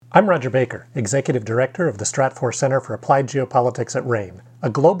I'm Roger Baker, Executive Director of the Stratfor Center for Applied Geopolitics at RAIN, a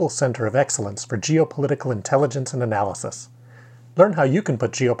global center of excellence for geopolitical intelligence and analysis. Learn how you can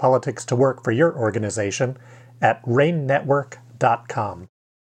put geopolitics to work for your organization at rainnetwork.com.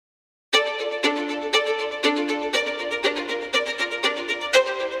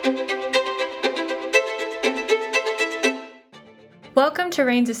 Welcome to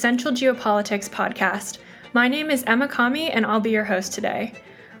RAIN's Essential Geopolitics podcast. My name is Emma Kami, and I'll be your host today.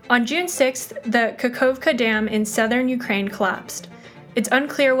 On June 6th, the Kakhovka Dam in southern Ukraine collapsed. It's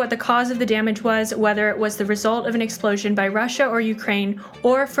unclear what the cause of the damage was, whether it was the result of an explosion by Russia or Ukraine,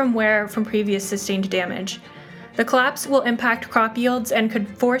 or from previous sustained damage. The collapse will impact crop yields and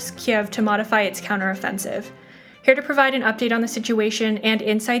could force Kiev to modify its counteroffensive. Here to provide an update on the situation and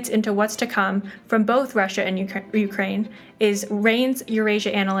insights into what's to come from both Russia and Ukraine is RAIN's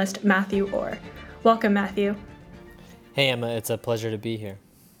Eurasia analyst Matthew Orr. Welcome, Matthew. Hey, Emma. It's a pleasure to be here.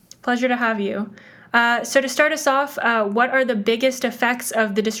 Pleasure to have you. So to start us off, what are the biggest effects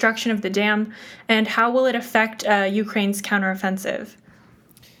of the destruction of the dam, and how will it affect Ukraine's counteroffensive?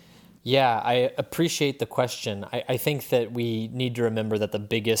 Yeah, I appreciate the question. I think that we need to remember that the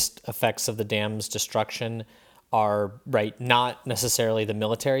biggest effects of the dam's destruction are, not necessarily the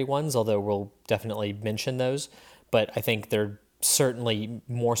military ones, although we'll definitely mention those, but I think they're certainly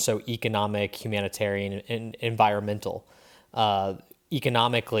more so economic, humanitarian, and environmental.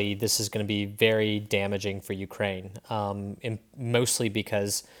 Economically, this is going to be very damaging for Ukraine, and mostly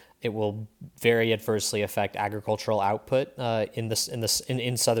because it will very adversely affect agricultural output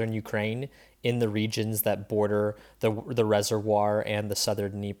in southern Ukraine, in the regions that border the reservoir and the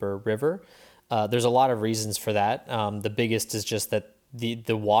southern Dnieper River. There's a lot of reasons for that. The biggest is just that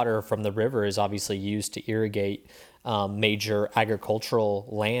the water from the river is obviously used to irrigate major agricultural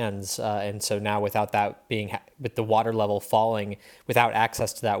lands, and so now with the water level falling, without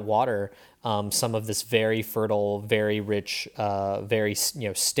access to that water, some of this very fertile, very rich, very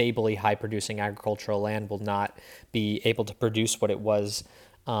stably high producing agricultural land will not be able to produce what it was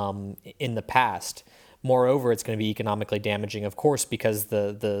in the past. Moreover, it's going to be economically damaging, of course, because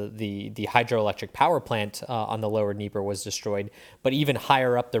the hydroelectric power plant on the lower Dnieper was destroyed. But even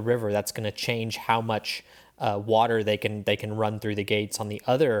higher up the river, that's going to change how much water they can run through the gates on the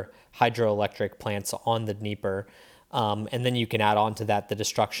other hydroelectric plants on the Dnieper. And then you can add on to that the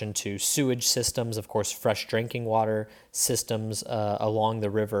destruction to sewage systems, of course, fresh drinking water systems along the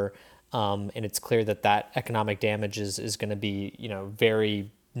river. And it's clear that economic damage is going to be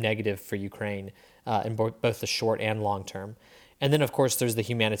very negative for Ukraine in both the short and long term. And then, of course, there's the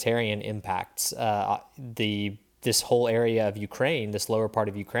humanitarian impacts. This whole area of Ukraine, this lower part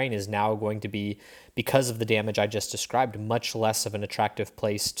of Ukraine, is now going to be, because of the damage I just described, much less of an attractive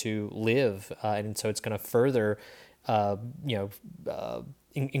place to live. And so it's going to further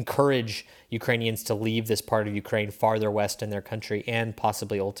encourage Ukrainians to leave this part of Ukraine farther west in their country, and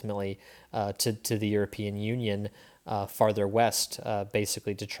possibly ultimately to the European Union farther west,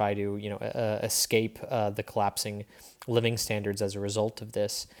 basically to try to escape the collapsing living standards as a result of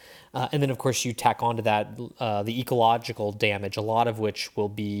this. And then, of course, you tack onto that the ecological damage, a lot of which will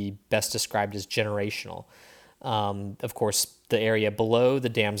be best described as generational. Of course, the area below the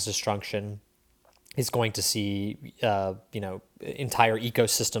dam's destruction is going to see entire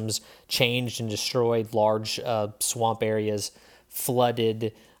ecosystems changed and destroyed, large swamp areas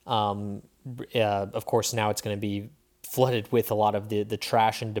flooded. Of course, now it's going to be flooded with a lot of the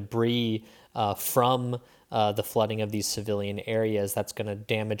trash and debris from the flooding of these civilian areas. That's going to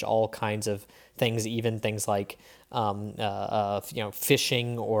damage all kinds of things, even things like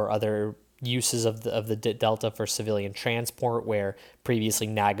fishing or other uses of the delta for civilian transport, where previously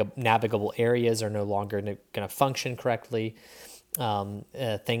navigable areas are no longer going to function correctly.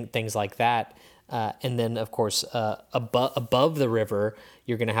 Things like that. And then, of course, above the river,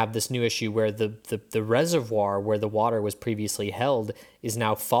 you're going to have this new issue where the reservoir where the water was previously held is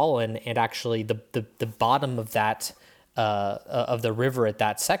now fallen, and actually the bottom of that of the river at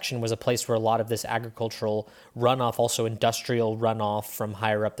that section was a place where a lot of this agricultural runoff, also industrial runoff from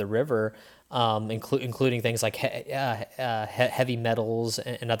higher up the river, including things like heavy metals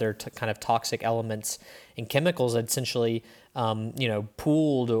and other kind of toxic elements and chemicals, essentially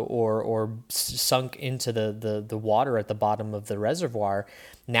pooled or sunk into the water at the bottom of the reservoir.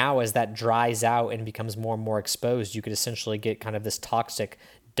 Now, as that dries out and becomes more and more exposed, you could essentially get kind of this toxic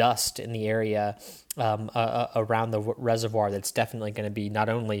dust in the area around the reservoir that's definitely going to be not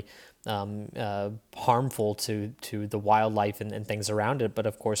only harmful to the wildlife and things around it, but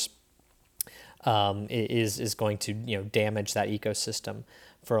of course is going to damage that ecosystem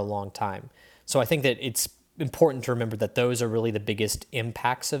for a long time. So I think that it's important to remember that those are really the biggest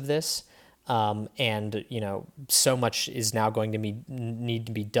impacts of this. And, so much is now going to need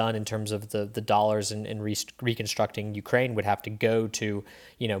to be done in terms of the dollars and reconstructing Ukraine would have to go to,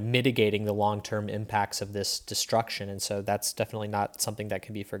 mitigating the long-term impacts of this destruction. And so that's definitely not something that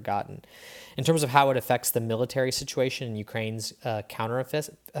can be forgotten. In terms of how it affects the military situation in Ukraine's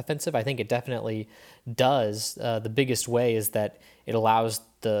counteroffensive, I think it definitely does. The biggest way is that it allows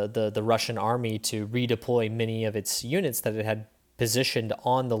the Russian army to redeploy many of its units that it had positioned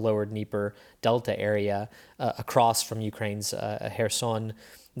on the lower Dnieper Delta area across from Ukraine's Kherson,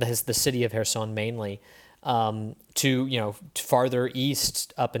 the city of Kherson mainly, to farther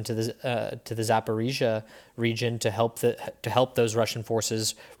east up into the Zaporizhia region to help those Russian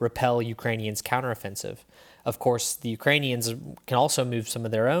forces repel Ukrainians' counteroffensive. Of course, the Ukrainians can also move some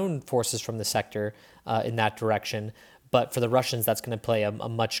of their own forces from the sector in that direction, but for the Russians, that's going to play a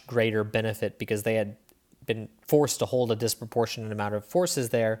much greater benefit because they had been forced to hold a disproportionate amount of forces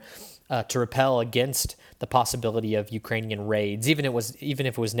there to repel against the possibility of Ukrainian raids, even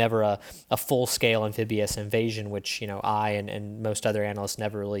if it was never a full-scale amphibious invasion, which I and most other analysts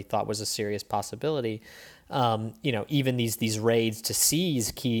never really thought was a serious possibility. Even these raids to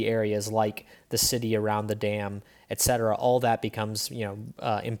seize key areas like the city around the dam, etc., all that becomes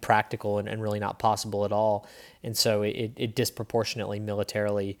impractical and really not possible at all. And so it disproportionately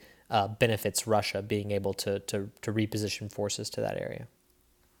militarily benefits Russia being able to reposition forces to that area.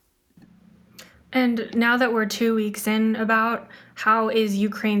 And now that we're 2 weeks in, about how is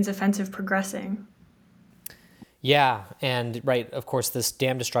Ukraine's offensive progressing? Yeah, and right, of course, this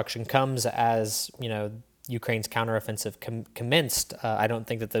dam destruction comes as, Ukraine's counteroffensive commenced. I don't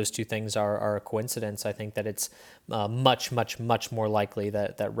think that those two things are a coincidence. I think that it's much, much, much more likely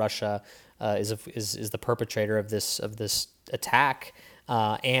that Russia is the perpetrator of this attack.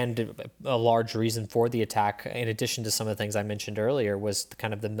 And a large reason for the attack, in addition to some of the things I mentioned earlier, was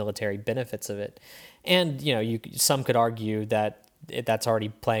kind of the military benefits of it. And, some could argue that that's already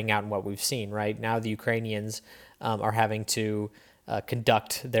playing out in what we've seen, right? Now the Ukrainians are having to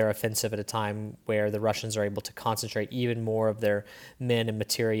conduct their offensive at a time where the Russians are able to concentrate even more of their men and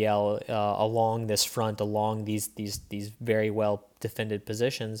materiel along this front, along these very well defended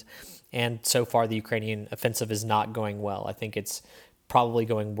positions. And so far, the Ukrainian offensive is not going well. I think it's probably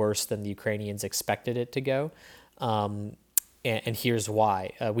going worse than the Ukrainians expected it to go. And here's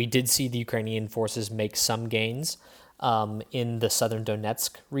why. We did see the Ukrainian forces make some gains in the southern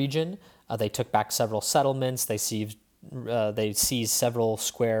Donetsk region. They took back several settlements. They seized several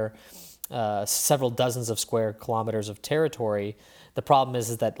dozens of square kilometers of territory. The problem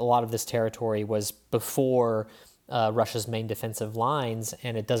is that a lot of this territory was before Russia's main defensive lines,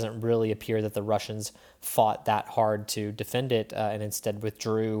 and it doesn't really appear that the Russians fought that hard to defend it and instead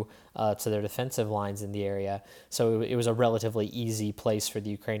withdrew to their defensive lines in the area. So it was a relatively easy place for the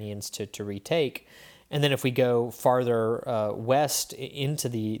Ukrainians to retake. And then if we go farther west into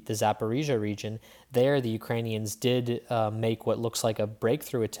the Zaporizhia region, there the Ukrainians did make what looks like a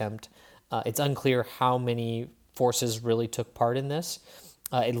breakthrough attempt. It's unclear how many forces really took part in this.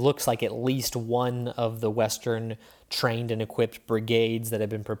 It looks like at least one of the Western trained and equipped brigades that have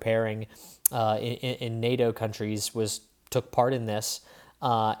been preparing in NATO countries took part in this,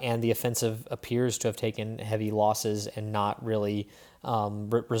 and the offensive appears to have taken heavy losses and not really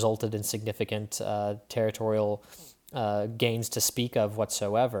resulted in significant territorial gains to speak of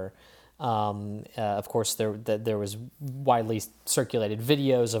whatsoever. Of course, there was widely circulated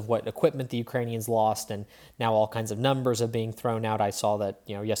videos of what equipment the Ukrainians lost, and now all kinds of numbers are being thrown out. I saw that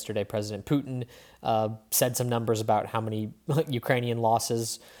yesterday President Putin said some numbers about how many Ukrainian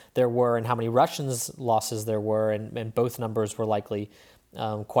losses there were and how many Russians losses there were, and both numbers were likely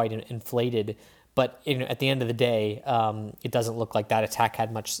quite inflated. But at the end of the day, it doesn't look like that attack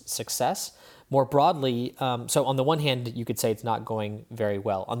had much success. More broadly, so on the one hand, you could say it's not going very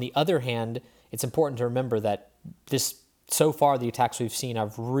well. On the other hand, it's important to remember that so far the attacks we've seen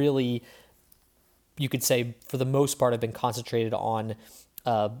have really, you could say, for the most part, have been concentrated on,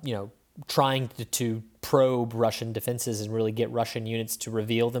 trying to probe Russian defenses and really get Russian units to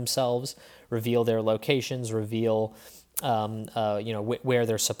reveal themselves, reveal their locations, reveal where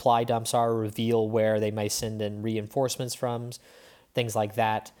their supply dumps are, reveal where they may send in reinforcements from, things like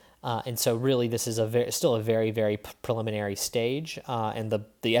that. And so really this is still a very, very preliminary stage. And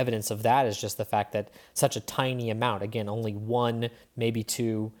the evidence of that is just the fact that such a tiny amount, again, only one, maybe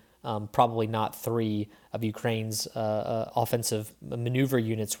two, probably not three of Ukraine's offensive maneuver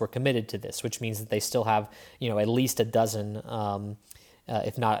units were committed to this, which means that they still have, at least a dozen,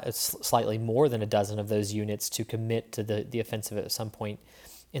 if not slightly more than a dozen of those units to commit to the offensive at some point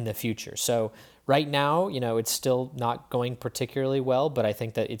in the future. So right now, it's still not going particularly well, but I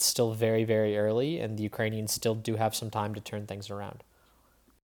think that it's still very, very early, and the Ukrainians still do have some time to turn things around.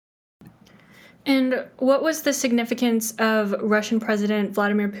 And what was the significance of Russian President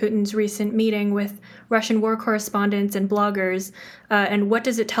Vladimir Putin's recent meeting with Russian war correspondents and bloggers, and what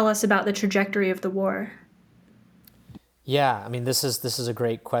does it tell us about the trajectory of the war? Yeah, I mean, this is a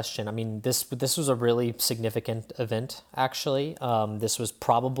great question. I mean, this was a really significant event, actually. This was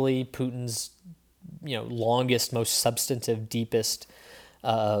probably Putin's, longest, most substantive, deepest,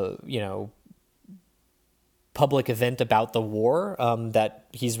 public event about the war that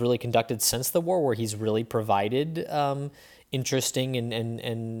he's really conducted since the war, where he's really provided interesting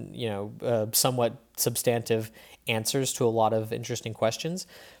and somewhat substantive answers to a lot of interesting questions.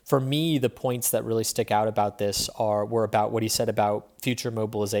 For me, the points that really stick out about this were about what he said about future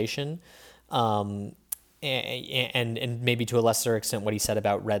mobilization, and maybe to a lesser extent what he said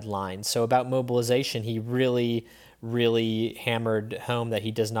about red lines. So about mobilization, he really hammered home that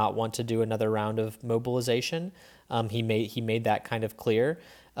he does not want to do another round of mobilization. He made that kind of clear.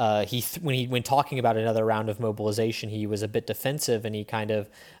 When talking about another round of mobilization, he was a bit defensive, and he kind of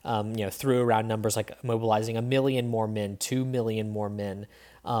threw around numbers like mobilizing 1 million more men, 2 million more men.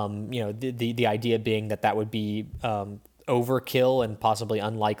 The idea being that would be overkill and possibly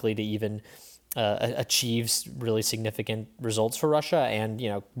unlikely to even achieves really significant results for Russia, and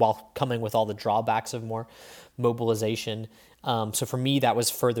while coming with all the drawbacks of more mobilization. So for me, that was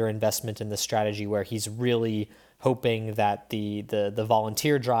further investment in the strategy, where he's really hoping that the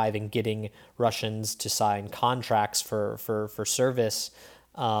volunteer drive and getting Russians to sign contracts for service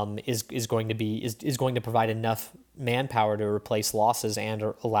is going to provide enough manpower to replace losses and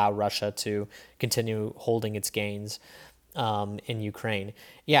allow Russia to continue holding its gains in Ukraine.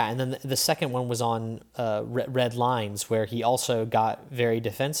 Yeah, and then the second one was on red lines, where he also got very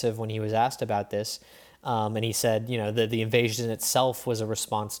defensive when he was asked about this. And he said, the invasion itself was a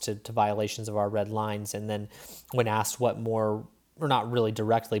response to violations of our red lines. And then when asked what more, or not really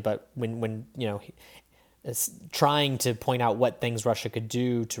directly, but when trying to point out what things Russia could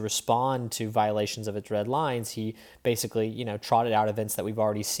do to respond to violations of its red lines, he basically, trotted out events that we've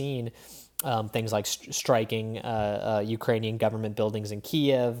already seen. Things like striking Ukrainian government buildings in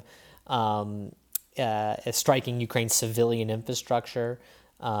Kiev, striking Ukraine's civilian infrastructure,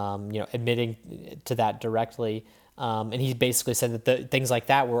 admitting to that directly. And he basically said that things like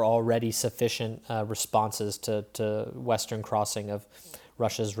that were already sufficient responses to Western crossing of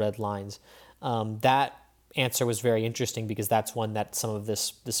Russia's red lines. That answer was very interesting, because that's one that some of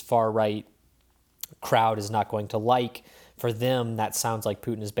this far-right crowd is not going to like. For them, that sounds like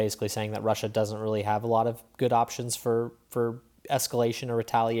Putin is basically saying that Russia doesn't really have a lot of good options for escalation or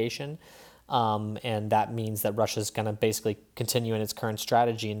retaliation. And that means that Russia's going to basically continue in its current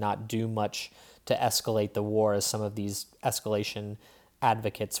strategy and not do much to escalate the war, as some of these escalation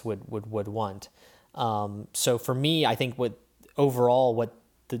advocates would want. So for me, I think what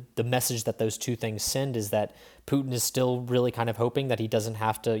the message that those two things send is that Putin is still really kind of hoping that he doesn't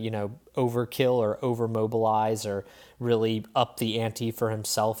have to, overkill or overmobilize or really up the ante for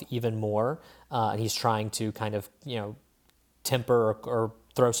himself even more. And he's trying to kind of, temper or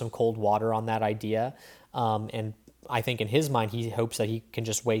throw some cold water on that idea. And I think in his mind, he hopes that he can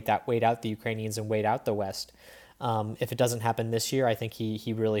just wait out the Ukrainians and wait out the West. If it doesn't happen this year, I think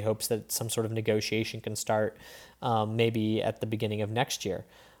he really hopes that some sort of negotiation can start maybe at the beginning of next year.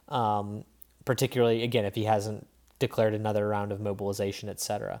 Particularly, again, if he hasn't declared another round of mobilization, et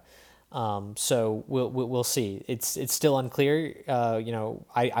cetera. So we'll see. It's still unclear.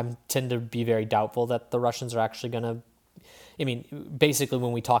 I tend to be very doubtful that the Russians are actually going to. I mean, basically,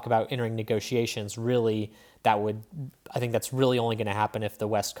 when we talk about entering negotiations, really, I think that's really only going to happen if the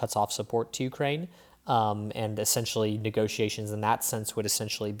West cuts off support to Ukraine. And essentially, negotiations in that sense would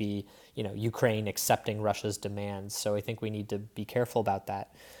essentially be, Ukraine accepting Russia's demands. So I think we need to be careful about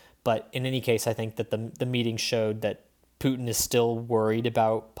that. But in any case, I think that the meeting showed that Putin is still worried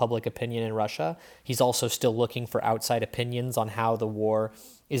about public opinion in Russia. He's also still looking for outside opinions on how the war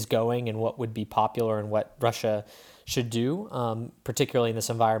is going and what would be popular and what Russia should do, particularly in this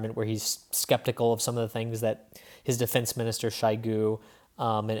environment where he's skeptical of some of the things that his defense minister, Shoigu,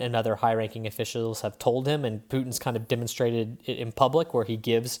 and other high-ranking officials have told him. And Putin's kind of demonstrated it in public, where he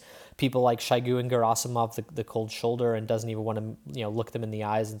gives people like Shoigu and Gerasimov the cold shoulder and doesn't even want to look them in the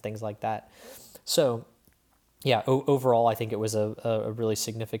eyes and things like that. So, yeah, overall, I think it was a really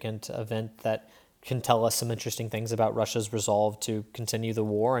significant event that can tell us some interesting things about Russia's resolve to continue the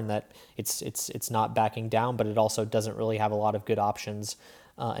war, and that it's not backing down, but it also doesn't really have a lot of good options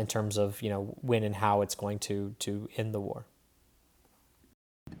in terms of when and how it's going to end the war.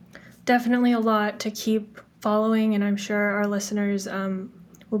 definitely a lot to keep following, and I'm sure our listeners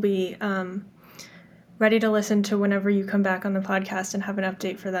will be ready to listen to whenever you come back on the podcast and have an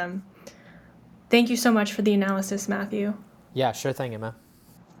update for them. Thank you so much for the analysis, Matthew. Yeah, sure thing, Emma.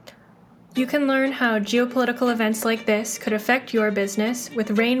 You can learn how geopolitical events like this could affect your business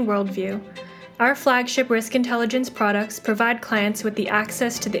with RAIN Worldview. Our flagship risk intelligence products provide clients with the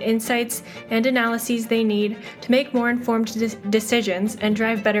access to the insights and analyses they need to make more informed decisions and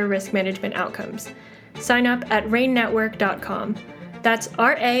drive better risk management outcomes. Sign up at rainnetwork.com. That's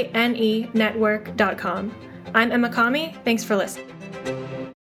RANE network.com. I'm Emma Kami. Thanks for listening.